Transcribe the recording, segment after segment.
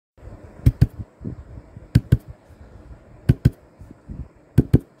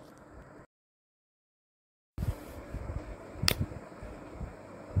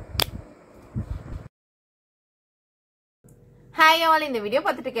Hi all, இந்த video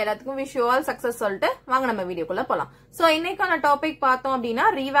பார்த்துட்டு எல்லாத்துக்கும் wish you all success சொல்லிட்டு வாங்க நம்ம வீடியோக்குள்ள போலாம். சோ இன்னைக்கான டாபிக் பார்த்தோம் அப்படினா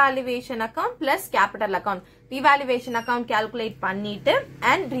revaluation account plus capital account. revaluation account calculate பண்ணிட்டு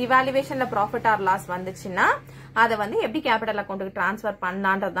and revaluationல profit or loss வந்துச்சுன்னா அத வந்து எப்படி capital accountக்கு transfer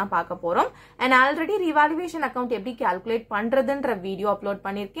பண்ணலாம்ன்றது தான் பார்க்க போறோம். and already revaluation account எப்படி calculate பண்றதுன்ற வீடியோ அப்லோட்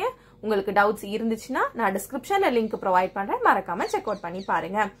பண்ணிருக்கேன். உங்களுக்கு டவுட்ஸ் இருந்துச்சுன்னா நான் descriptionல லிங்க் ப்ரொவைட் பண்றேன். மறக்காம செக் அவுட் பண்ணி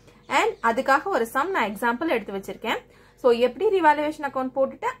பாருங்க. and அதுக்காக ஒரு சம் நான் எக்ஸாம்பிள் எடுத்து வச்சிருக்கேன். So, எப்படி revaluation account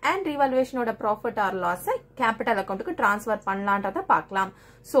போட்டுட்டு and revaluation ஓட profit or loss capital accountக்கு transfer பண்ணலாம்ன்றத பார்க்கலாம்.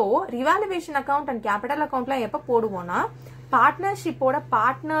 So, revaluation account and capital accountல எப்ப போடுவோம்னா partnership ஓட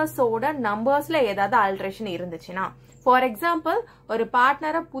partners ஓட numbersல ஏதாவது alteration இருந்துச்சுனா for example ஒரு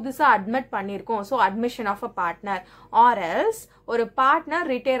பார்ட்னரை புதுசா அட்மிட் பண்ணிருக்கோம். so admission of a partner or else ஒரு பார்ட்னர்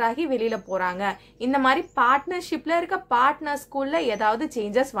ரிட்டையர் ஆகி வெளியில போறாங்க. இந்த மாதிரி பார்ட்னர்ஷிப்ல இருக்க பார்ட்னர்ஸ்குள்ள ஏதாவது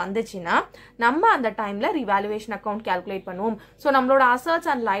சேஞ்சஸ் வந்துச்சுன்னா நம்ம அந்த டைம்ல ரிவாலுவேஷன் அக்கவுண்ட் கால்குலேட் பண்ணுவோம். சோ நம்மளோட அசெட்ஸ்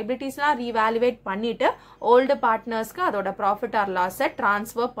அண்ட் லைபிலிட்டிஸ்லாம் ரீவாலுவேட் பண்ணிட்டு ஓல்டு பார்ட்னர்ஸ்க்கு அதோட ப்ராஃபிட் ஆர் லாஸை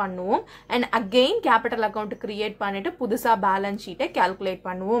டிரான்ஸ்ஃபர் பண்ணுவோம். And again capital account create பண்ணிட்டு புதுசா பேலன்ஸ் ஷீட்டை கால்குலேட்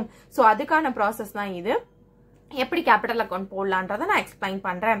பண்ணுவோம். சோ அதுக்கான ப்ராசஸ் தான் இது. எப்படி கேபிட்டல் அக்கவுண்ட் போடலான்றதை நான் எக்ஸ்பிளைன்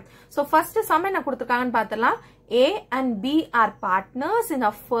பண்றேன். சோ ஃபர்ஸ்ட் சம் என்ன கொடுத்திருக்காங்கன்னு பார்த்தலாம். A and B are partners in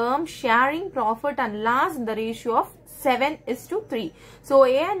a firm sharing profit and loss in the ratio of 7:3. So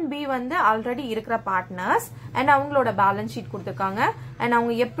A and B வந்து ஆல்ரெடி இருக்கிற பார்ட்னர்ஸ் and அவங்களோட பேலன்ஸ் ஷீட் கொடுத்திருக்காங்க. and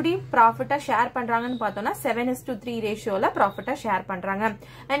அவங்க எப்படி ப்ராஃபிட்டா ஷேர் பண்றாங்கன்னு பார்த்தோம்னா 7:3 ரேஷியோல ப்ராஃபிட்டா ஷேர் பண்றாங்க.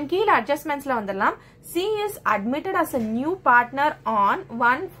 and கீழ அட்ஜஸ்ட்மெண்ட்ஸ்ல வந்துடலாம். C is admitted as a new partner on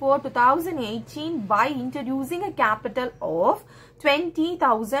 1/4/2018 by introducing a capital of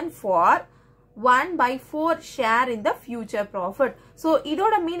 20,000 for 1/4 share in the future profit. So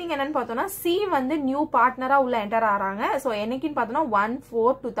இதோட மீனிங் என்னன்னு பார்த்தோம்னா C வந்து நியூ பார்ட்னரா உள்ள என்டர் ஆறாங்க. சோ என்னைக்குன்னு பார்த்தோம்னா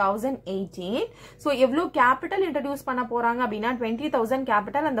 1/4/2018. சோ எவ்வளவு கேபிட்டல் இன்ட்ரோடியூஸ் பண்ண போறாங்க அப்படின்னா 20,000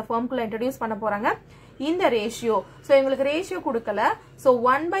 கேபிட்டல் அந்த ஃபர்ம்குள்ள இன்ட்ரோடியூஸ் பண்ண போறாங்க. இந்த ரேஷியோ சோ எங்களுக்கு ரேஷியோ கொடுக்கல. சோ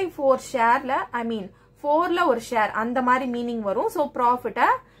 1/4 ஷேர்ல ஐ மீன் 4ல ஒரு ஷேர் அந்த மாதிரி மீனிங் வரும். சோ ப்ராஃபிட்ட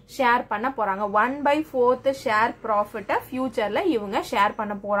ஷேர் பண்ண போறாங்க. 1/4 ஷேர் ப்ராஃபிட்ட ஃபியூச்சர்ல இவங்க ஷேர்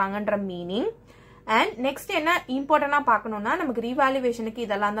பண்ண போறாங்கன்ற மீனிங். அண்ட் நெக்ஸ்ட் என்ன இம்பார்ட்டன்டா பார்க்கணும்னா நமக்கு ரீவாலுவேஷனுக்கு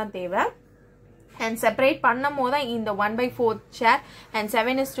இதெல்லாம் தான் தேவை. அண்ட் செப்பரேட் பண்ணும் போது இந்த 1/4 ஷேர் அண்ட்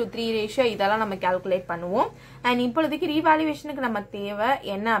 7:3 ரேஷியோ இதெல்லாம் நம்ம கால்குலேட் பண்ணுவோம். அண்ட் இப்போதைக்கு ரீவாலுவேஷனுக்கு நம்ம தேவை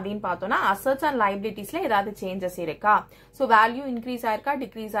என்ன அப்படின்னு பார்த்தோம்னா அசெட்ஸ் அண்ட் லைபிலிட்டிஸ்ல ஏதாவது சேஞ்சஸ் இருக்கா, ஸோ வேல்யூ இன்க்ரீஸ் ஆயிருக்கா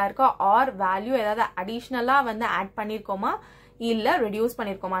டிக்ரீஸ் ஆயிருக்கா, ஆர் வேல்யூ ஏதாவது அடிஷ்னலா வந்து ஆட் பண்ணிருக்கோமா இல்ல ரெடியூஸ்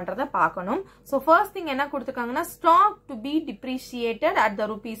பண்ணிருக்கோமான்றத பார்க்கணும். சோ ஃபர்ஸ்ட் திங் என்ன கொடுத்திருக்காங்கன்னா stock to be டிப்ரிசியேட்டட் at the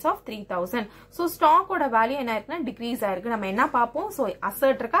rupees of 3,000. So ஸ்டாக்கோட வேல்யூ என்ன இருக்குன்னா டிக்ரீஸ் ஆயிருக்கு. நம்ம என்ன பார்ப்போம், சோ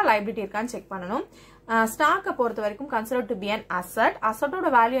அசெட் இருக்கா லைபிலிட்டி இருக்கான்னு செக் பண்ணணும். ஸ்டாக்கை பொறுத்த வரைக்கும் consider to be an asset. அசெட்டோட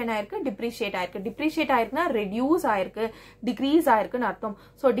value என்ன ஆயிருக்கு, டிப்ரிஷியேட் ஆயிருக்கு. டிப்ரிஷியேட் ஆயிருக்குன்னா ரெடியூஸ் ஆயிருக்கு, டிக்ரீஸ் ஆயிருக்குன்னு அர்த்தம்.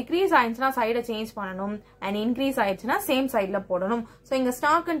 சோ டிக்ரீஸ் ஆயிடுச்சுன்னா சைடை சேஞ்ச் பண்ணணும் அண்ட் இன்க்ரீஸ் ஆயிடுச்சுன்னா சேம் சைட்ல போடணும். சோ இங்க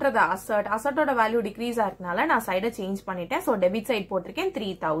ஸ்டாக்ன்றது அசெட், அசெட்டோட வேல்யூ டிக்ரீஸ் ஆயிருக்கனால நான் சைடை சேஞ்ச் பண்ணிட்டேன். சோ டெபிட் சைட் போட்டிருக்கேன்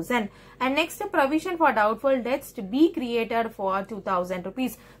 3,000. And next provision for doubtful debts to be created for 2,000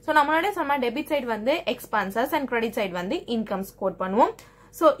 rupees. So நம்மளோட சொன்ன டெபிட் சைட் வந்து எக்ஸ்பென்சஸ் அண்ட் கிரெடிட் சைட் வந்து இன்கம்ஸ் கோட் பண்ணுவோம்.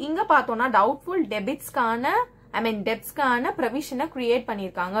 சோ இங்க பார்த்தோம்னா டவுட்ஃபுல் டெபிட்ஸ்க்கான டெப்ட்ஸ்க்கான ப்ரொவிஷனை கிரியேட்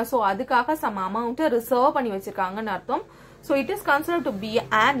பண்ணிருக்காங்க. சோ அதுக்காக சம் அமௌண்ட் ரிசர்வ் பண்ணி வச்சிருக்காங்கன்னு அர்த்தம். So it is considered to be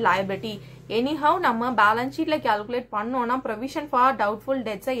and liability. Anyhow நம்ம பேலன்ஸ் ஷீட்ல கால்குலேட் பண்ணோம்னா ப்ரொவிஷன் ஃபார் டவுட்ஃபுல்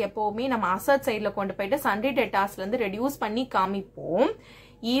டெட்ஸை எப்பவுமே நம்ம அசெட் சைட்ல கொண்டு போயிட்டு சண்டே டெட்டாஸ்ல இருந்து ரெடியூஸ் பண்ணி காமிப்போம்.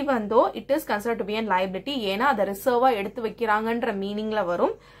 even though it is considered to be a liability, ஏன்னா அதை ரிசர்வா எடுத்து வைக்கிறாங்கன்ற மீனிங்ல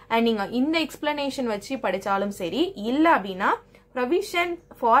வரும். அண்ட் நீங்க இந்த எக்ஸ்பிளனேஷன் வச்சு படிச்சாலும் சரி, இல்ல அப்படின்னா ப்ரொவிஷன்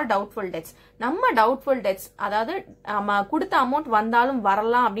ஃபார் டவுட்ஃபுல் டெட்ஸ், நம்ம டவுட்ஃபுல் டெட்ஸ் அதாவது நம்ம கொடுத்த அமௌண்ட் வந்தாலும்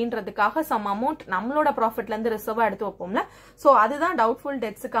வரலாம் அப்படின்றதுக்காக சம் அமௌண்ட் நம்மளோட ப்ராஃபிட்ல இருந்து ரிசர்வா எடுத்து வைப்போம்ல, சோ அதுதான் டவுட்ஃபுல்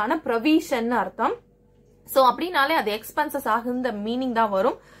டெட்ஸுக்கான ப்ரொவிஷன் அர்த்தம். சோ அப்படின்னாலே அது எக்ஸ்பென்சஸ் ஆகுந்த மீனிங் தான்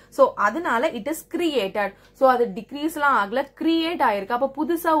வரும். சோ அதனால இட் இஸ் கிரியேட்டட். சோ அது டிக்ரீஸ் எல்லாம் ஆகல, கிரியேட் ஆயிருக்கு. அப்ப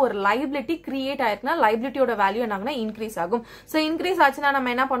புதுசா ஒரு லைபிலிட்டி கிரியேட் ஆயிருக்குன்னா லைபிலிட்டியோட வேல்யூ என்ன இன்க்ரீஸ் ஆகும். சோ இன்க்ரீஸ் ஆச்சுன்னா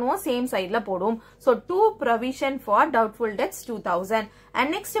நம்ம என்ன பண்ணுவோம், சேம் சைட்ல போடுவோம். So two provision for doubtful debts 2,000. And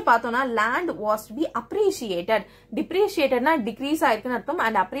next பார்த்தோம்னா land was to be appreciated. டிப்ரிஷியேட்டட்னா degrees ஆயிருக்குன்னு அர்த்தம்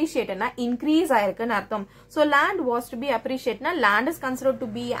அண்ட் அப்ரிஷியேட்டட்னா இன்க்ரீஸ் ஆயிருக்குன்னு அர்த்தம். So land was to be அப்ரிஷியேட்னா land is considered to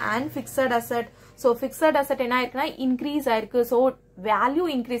be and fixed asset. So fixed asset என்ன ஆயிருக்குன்னா increase ஆயிருக்கு. So value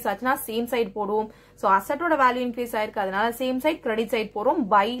increase ஆச்சுன்னா same side போடுவோம். சோ அசட்டோட வேல்யூ இன்க்ரீஸ் ஆயிருக்கு, அதனால சேம் சைட் கிரெடிட் சைட் போறோம்.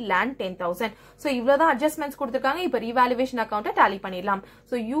 By land 10,000. சோ இவ்வளவுதான் adjustments கொடுத்திருக்காங்க. இப்ப ரீவாலுவேஷன் அக்கௌண்ட்டை டாலி பண்ணிடலாம்.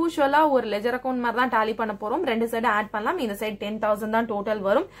 சோ யூசுவலா ஒரு லெஜர் அக்கௌண்ட் மாதிரி தான் டாலி பண்ண போறோம். ரெண்டு சைடு ஆட் பண்ணலாம். இந்த சைடு 10,000 தான் டோட்டல்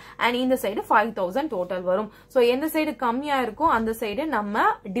வரும் அண்ட் இந்த சைடு 5,000 டோட்டல் வரும். சோ எந்த சைடு கம்மியா இருக்கோ அந்த சைடு நம்ம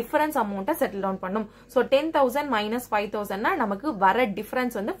டிஃபரன்ஸ் அமௌண்ட்டை செட்டில் டவுன் பண்ணும். சோ 10,000 மைனஸ் 5,000 நமக்கு வர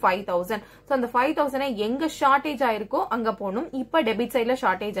டிஃபரன்ஸ் வந்து 5,000. சோ அந்த 5,000 எங்க ஷார்டேஜ் ஆயிருக்கோ அங்க போகணும். இப்ப டெபிட் சைட்ல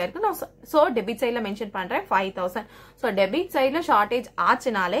ஷார்டேஜ் ஆயிருக்கு. சோ டெபிட் சைட்ல மென்ஷன் பண்றேன் 5,000. சோ டெபிட் சைட்ல ஷார்டேஜ்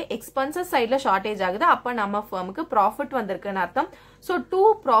ஆச்சுனாலே எக்ஸ்பென்சஸ் சைட்ல ஷார்டேஜ் ஆகுது. அப்ப நம்ம ஃபர்முக்கு ப்ராஃபிட் வந்திருக்குன்னு அர்த்தம். So to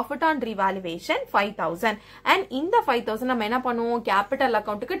profit on revaluation 5,000 and இந்த 5,000 நம்ம என்ன பண்ணுவோம், கேபிட்டல்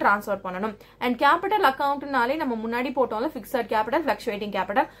அக்கௌண்ட்டுக்கு டிரான்ஸ்ஃபர் பண்ணணும். அண்ட் கேபிட்டல் அக்கௌண்ட்னாலே நம்ம முன்னாடி போட்டோம்ல பிக்ஸட் கேபிட்டல், ஃபிளக்சுவேட்டிங்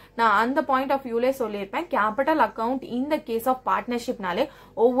கேபிட்டல், நான் அந்த பாயிண்ட் ஆஃப் வியூலே சொல்லியிருப்பேன். கேபிட்டல் அக்கௌண்ட் இந்த கேஸ் ஆஃப் பார்ட்னர்ஷிப்னாலே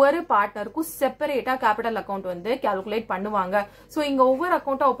ஒவ்வொரு பார்ட்னருக்கும் செப்பரேட்டா கேபிட்டல் அக்கௌண்ட் வந்து கால்குலேட் பண்ணுவாங்க. சோ இங்க ஒவ்வொரு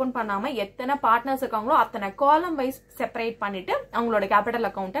அக்கௌண்ட்டை ஓபன் பண்ணாம எத்தனை பார்ட்னர்ஸ் இருக்காங்களோ அத்தனை காலம் வைஸ் செப்பரேட் பண்ணிட்டு அவங்களோட கேபிட்டல்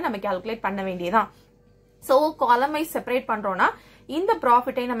அக்கௌண்ட்டை நம்ம கால்குலேட் பண்ண வேண்டியதான். சோ காலம் வைஸ் செப்பரேட் பண்றோம்னா இந்த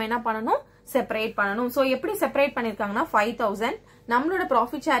ப்ராஃபிட்டை நம்ம என்ன பண்ணணும், செப்பரேட் பண்ணணும். சோ எப்படி செப்பரேட் பண்ணிருக்காங்கன்னா 5,000 நம்மளோட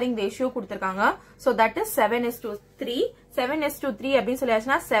ப்ராஃபிட் ஷேரிங் ரேஷியோ கொடுத்திருக்காங்க. So that is 7:3. 7:3 அப்படின்னு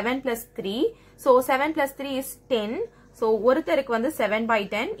சொல்லியாச்சுன்னா 7 plus 3. So 7 plus 3 is 10. So ஒருத்தருக்கு வந்து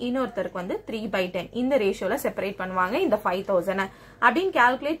 7/10, இன்னொருத்தருக்கு வந்து 3/10. இந்த ரேஷியோல செப்பரேட் பண்ணுவாங்க இந்த 5,000 அப்படின்னு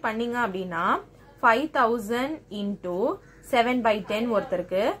கால்குலேட் பண்ணீங்க அப்படின்னா 5,000 into 7/10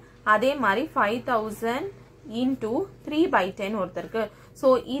 ஒருத்தருக்கு, அதே மாதிரி 5,000 into 3/10 ஒருத்தருக்கு. சோ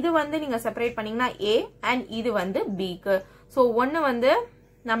இது வந்து நீங்க செப்பரேட் பண்ணீங்கன்னா A and இது வந்து B க்கு. சோ ஒன்னு வந்து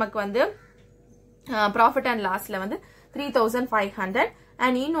நமக்கு வந்து ப்ராஃபிட் அண்ட் லாஸ்ல வந்து 3,500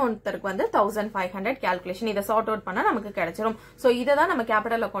 அண்ட் இன்னொருத்தருக்கு வந்து 1,500 கால்குலேஷன். இதை சார்ட் அவுட் பண்ணா நமக்கு கிடைச்சிரும். சோ இதை தான் நம்ம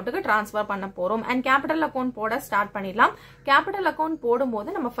கேபிட்டல் அக்கௌண்ட்டுக்கு டிரான்ஸ்ஃபர் பண்ண போறோம். அண்ட் கேபிட்டல் அக்கௌண்ட் போட ஸ்டார்ட் பண்ணிடலாம். கேபிட்டல் அக்கௌண்ட் போடும்போது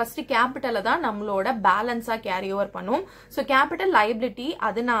நம்ம ஃபர்ஸ்ட் கேபிட்டலை தான் நம்மளோட பேலன்ஸா கேரி ஓவர் பண்ணுவோம். சோ கேபிட்டல் லைபிலிட்டி,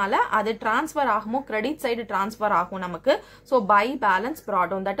 அதனால அது டிரான்ஸ்ஃபர் ஆகும், கிரெடிட் சைடு டிரான்ஸ்ஃபர் ஆகும் நமக்கு. So by balance brought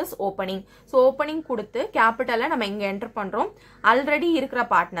down, that is opening. So opening கொடுத்து கேபிட்டலை நம்ம இங்க என்டர் பண்றோம். ஆல்ரெடி இருக்கிற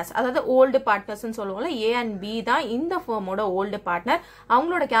பார்ட்னர்ஸ், அதாவது ஓல்டு பார்ட்னர்ஸ் சொல்லுவோம்ல, A and B தான் இந்த ஃபர்மோட ஓல்டு பார்ட்னர்.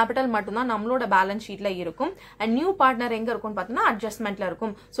 அவங்களோட கேபிட்டல் மட்டும்தான் நம்மளோட பேலன்ஸ் ஷீட்ல இருக்கும். அண்ட் நியூ பார்ட்னர் எங்க இருக்கும் பார்த்தீங்கன்னா அட்ஜஸ்ட்மெண்ட்ல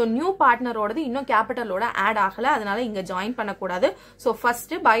இருக்கும். சோ நியூ பார்ட்னரோடது இன்னும் கேபிட்டலோட ஆட் ஆகல, அதனால இங்க ஜாயின் பண்ணக்கூடாது. So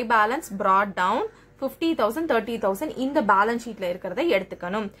first by balance brought down 50,000 30,000 இந்த பேலன்ஸ் ஷீட்ல இருக்கிறத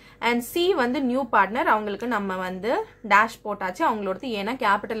எடுத்துக்கணும். அண்ட் சி வந்து நியூ பார்ட்னர், அவங்களுக்கு நம்ம வந்து டேஷ் போட்டாச்சு அவங்களோடது, ஏன்னா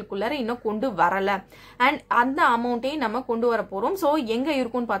கேபிட்டலுக்குள்ள இன்னும் கொண்டு வரல. அண்ட் அந்த அமௌண்ட்டையும் நம்ம கொண்டு வர போறோம். சோ எங்க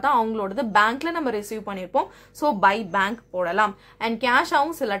இருக்கும்னு பார்த்தா அவங்களோடது பேங்க்ல நம்ம ரிசீவ் பண்ணிருப்போம். சோ பை பேங்க் போடலாம். அண்ட்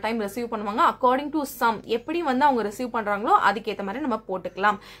கேஷாவும் சில டைம் ரிசீவ் பண்ணுவாங்க. அக்கார்டிங் டு சம், எப்படி வந்து அவங்க ரிசீவ் பண்றாங்களோ அதுக்கேற்ற மாதிரி நம்ம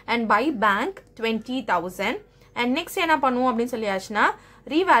போட்டுக்கலாம். And by bank 20,000. And next என்ன பண்ணுவோம் அப்படின்னு சொல்லியாச்சுன்னா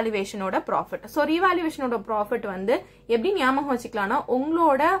ரீவாலுவேஷனோட ப்ராஃபிட். ஸோ ரீவாலுவேஷனோட ப்ராஃபிட் வந்து எப்படி ஞாபகம் வச்சுக்கலாம்னா,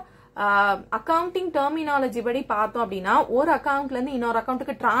 உங்களோட அக்கௌண்டிங் டெர்மினாலஜி படி பார்த்தோம் அப்படின்னா ஒரு அக்கௌண்ட்ல இருந்து இன்னொரு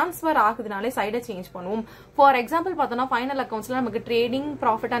அக்கௌண்ட்டுக்கு டிரான்ஸ்ஃபர் ஆகுதுனாலே சைடை சேஞ்ச் பண்ணுவோம். ஃபார் எக்ஸாம்பிள் பார்த்தோம்னா ஃபைனல் அக்கௌண்ட்ஸ்ல நமக்கு trading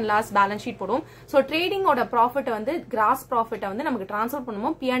profit and loss balance sheet போடுவோம். ஸோ ட்ரேடிங்கோட ப்ராஃபிட் வந்து கிராஸ் ப்ராஃபிட்டை வந்து நமக்கு டிரான்ஸ்ஃபர்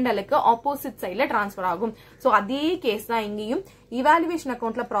பண்ணுவோம், P&Lக்கு ஆப்போசிட் சைட்ல டிரான்ஸ்ஃபர் ஆகும். ஸோ அதே கேஸ் தான் இங்கேயும். இவாலுவேஷன்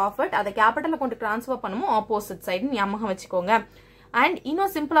அக்கௌண்ட்ல ப்ராஃபிட் அதை கேபிட்டல் அக்கௌண்ட்டுக்கு டிரான்ஸ்ஃபர் பண்ணுவோம், ஆப்போசிட் சைடு ஞாபகம் வச்சுக்கோங்க. அண்ட்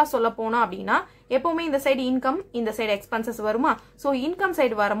இன்னும் சிம்பிளா சொல்ல போனா அப்படின்னா எப்பவுமே இந்த சைடு இன்கம், இந்த சைடு எக்ஸ்பென்சஸ் வருமா. So income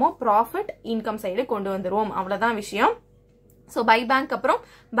side வரமோ profit income side கொண்டு வந்துருவோம், அவ்வளவுதான் விஷயம். சோ பை பேங்க் அப்புறம்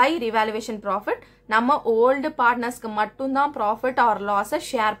பை ரிவாலுவேஷன் ப்ராஃபிட், நம்ம ஓல்டு பார்ட்னர்ஸ்க்கு மட்டும்தான் ப்ராஃபிட் ஆர் லாஸை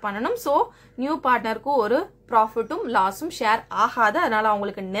ஷேர் பண்ணணும். சோ நியூ பார்ட்னருக்கு ஒரு ப்ராஃபிட்டும் லாஸும் ஷேர் ஆகாது, அதனால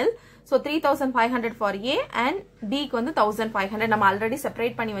அவங்களுக்கு நெல். சோ 3,500 ஃபார் A அண்ட் Bக்கு வந்து 1,500 நம்ம ஆல்ரெடி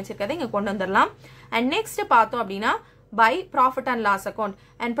செப்பரேட் பண்ணி வச்சிருக்கதை இங்க கொண்டு வந்துடலாம். அண்ட் நெக்ஸ்ட் பார்த்தோம் அப்படின்னா by profit and loss account.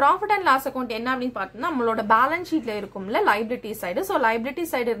 And profit and loss account என்ன அப்படின்னு பார்த்தோம்னா நம்மளோட பேலன்ஸ் ஷீட்ல இருக்கும்ல liability side. So liability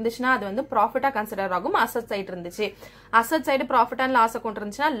side இருந்துச்சுன்னா அது வந்து ப்ராஃபிட்டா கன்சிடர் ஆகும். அசட் சைடு இருந்துச்சு, asset side profit and loss account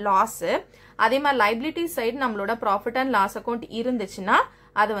இருந்துச்சுன்னா லாஸ். அதே மாதிரி லைபிலிட்டி சைடு நம்மளோட ப்ராஃபிட் அண்ட் லாஸ் அக்கௌண்ட் இருந்துச்சுன்னா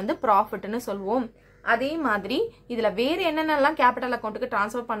அது வந்து ப்ராஃபிட்னு சொல்லுவோம். அதே மாதிரி இதுல வேற என்னென்னலாம் கேபிட்டல் அக்கௌண்ட்டுக்கு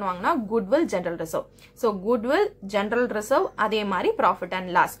டிரான்ஸ்ஃபர் பண்ணுவாங்கன்னா goodwill, general reserve. So goodwill, general reserve, அதே மாதிரி ப்ராஃபிட்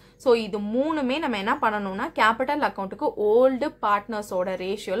அண்ட் லாஸ். சோ இது மூணுமே நம்ம என்ன பண்ணணும்னா கேபிட்டல் அக்கௌண்ட்டுக்கு ஓல்டு பார்ட்னர்ஸோட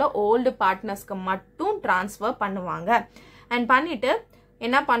ரேஷியோல ஓல்டு பார்ட்னர்ஸ்க்கு மட்டும் டிரான்ஸ்ஃபர் பண்ணுவாங்க. அண்ட் பண்ணிட்டு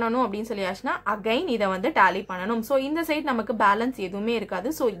என்ன பண்ணணும் அப்படின்னு சொல்லியாச்சுன்னா அகைன் இதை வந்து டேலி பண்ணணும். ஸோ இந்த சைட் நமக்கு பேலன்ஸ் எதுவுமே இருக்காது.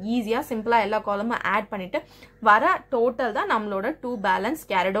 ஸோ ஈஸியாக சிம்பிளாக எல்லா காலமும் ஆட் பண்ணிட்டு வர டோட்டல் தான் நம்மளோட 2 பேலன்ஸ்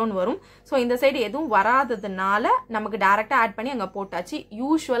கேரி டவுன் வரும். ஸோ இந்த சைடு எதுவும் வராததுனால நமக்கு டேரக்டா ஆட் பண்ணி அங்கே போட்டாச்சு.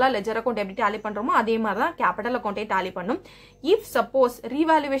 யூஸ்வலா லெஜர் அக்கௌண்ட் எப்படி டேலி பண்றோமோ அதே மாதிரி தான் கேபிட்டல் அக்கௌண்ட்டே டேலி பண்ணும். If suppose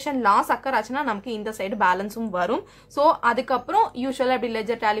revaluation loss occur ஆச்சுன்னா நமக்கு இந்த சைடு பேலன்ஸும் வரும். ஸோ அதுக்கப்புறம் யூஸ்வலா எப்படி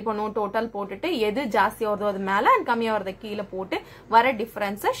லெஜர் டேலி பண்ணுவோம், டோட்டல் போட்டுட்டு எது ஜாஸ்தி வருதோ அது மேல அண்ட் கம்மியா வரதை கீழே போட்டு வர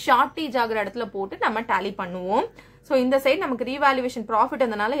டிஃபரன்ஸை ஷார்டேஜ் ஆகிற இடத்துல போட்டு நம்ம டேலி பண்ணுவோம். ஸோ இந்த சைடு நமக்கு ரீவாலுவேஷன் ப்ராஃபிட்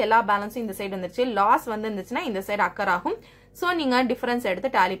இருந்தனால எல்லா பேலன்ஸும் இந்த சைடு வந்துருச்சு. லாஸ் வந்து இருந்துச்சுன்னா இந்த சைடு அக்கர் ஆகும். ஸோ நீங்க டிஃபரன்ஸ் எடுத்து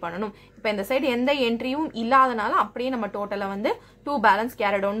டேலி பண்ணணும். இப்போ இந்த சைடு எந்த என்ட்ரியும் இல்லாதனால அப்படியே நம்ம டோட்டலா வந்து 2 பேலன்ஸ்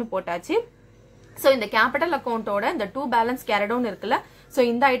கேரி டவுன் போட்டாச்சு. ஸோ இந்த கேபிட்டல் அக்கௌண்டோட இந்த 2 பேலன்ஸ் கேரி டவுன் இருக்குல்ல, ஸோ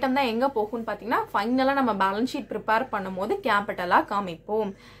இந்த ஐட்டம் தான் எங்க போகும்னு பாத்தீங்கன்னா ஃபைனலா நம்ம பேலன்ஸ் ஷீட் ப்ரிப்பேர் பண்ணும்போது கேபிட்டலா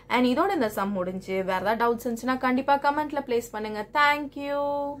காமிப்போம். அண்ட் இதோட இந்த சம் முடிஞ்சு. வேற ஏதாவது டவுட்ஸ் இருந்துச்சுன்னா கண்டிப்பா கமெண்ட்ல பிளேஸ் பண்ணுங்க. Thank you.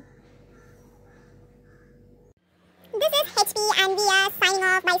 This is HP and we are signing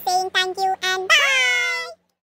off by saying thank you and bye.